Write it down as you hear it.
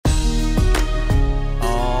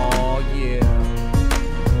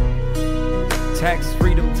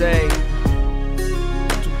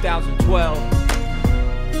12.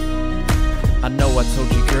 I know I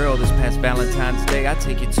told you, girl, this past Valentine's Day I'd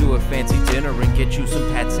take you to a fancy dinner and get you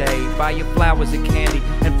some pate, buy you flowers and candy,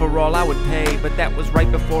 and for all I would pay. But that was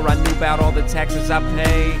right before I knew about all the taxes I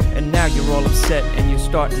pay. And now you're all upset and you're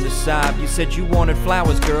starting to sob. You said you wanted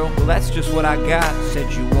flowers, girl, well that's just what I got.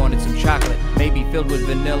 Said you wanted some chocolate, maybe filled with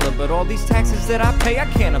vanilla, but all these taxes that I pay, I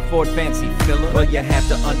can't afford fancy filler. Well, you have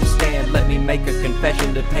to understand, let me make a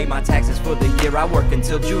confession. To pay my taxes for the year I work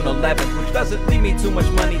until June 11th, which doesn't leave me too much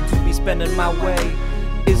money to be spending my way.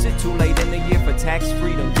 Is it too late in the year for Tax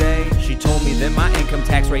Freedom Day? She told me that my income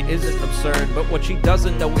tax rate isn't absurd, but what she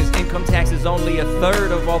doesn't know is income tax is only a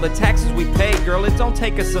third of all the taxes we pay. Girl, it don't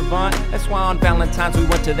take a savant. That's why on Valentine's we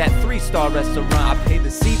went to that 3-star restaurant. I pay the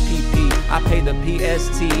CPP, I pay the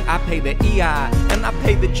PST, I pay the EI, and I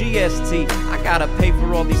pay the GST. I gotta pay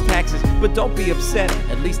for all these taxes, but don't be upset.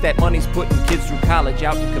 At least that money's putting kids through college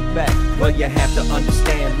out in Quebec. Well, you have to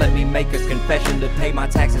understand, let me make a confession. To pay my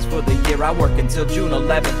taxes for the year I work until June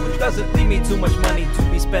 11th, which doesn't leave me too much money to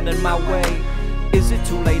be spending my way. Is it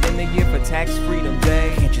too late in the year for Tax Freedom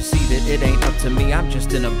Day? Can't you see that it ain't up to me, I'm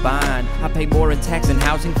just in a bind. I pay more in tax and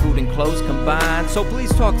housing, food and clothes combined. So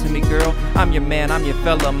please talk to me, girl, I'm your man, I'm your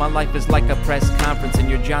fella. My life is like a press conference and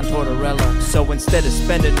you're John Tortorella. So instead of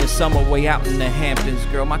spending the summer way out in the Hamptons,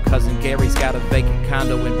 girl, my cousin Gary's got a vacant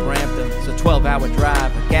condo in Brampton. It's a 12-hour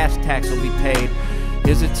drive, a gas tax will be paid.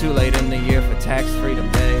 Is it too late in the year for Tax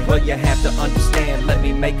Freedom Day? Well, you have to understand, let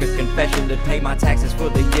me make a confession. To pay my taxes for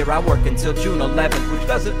the year I work until June 11th, which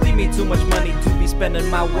doesn't leave me too much money to be spending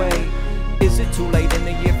my way. Is it too late in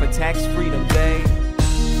the year for Tax Freedom Day?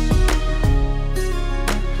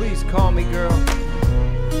 Please call me, girl.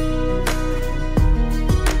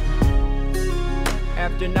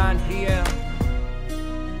 After 9 p.m.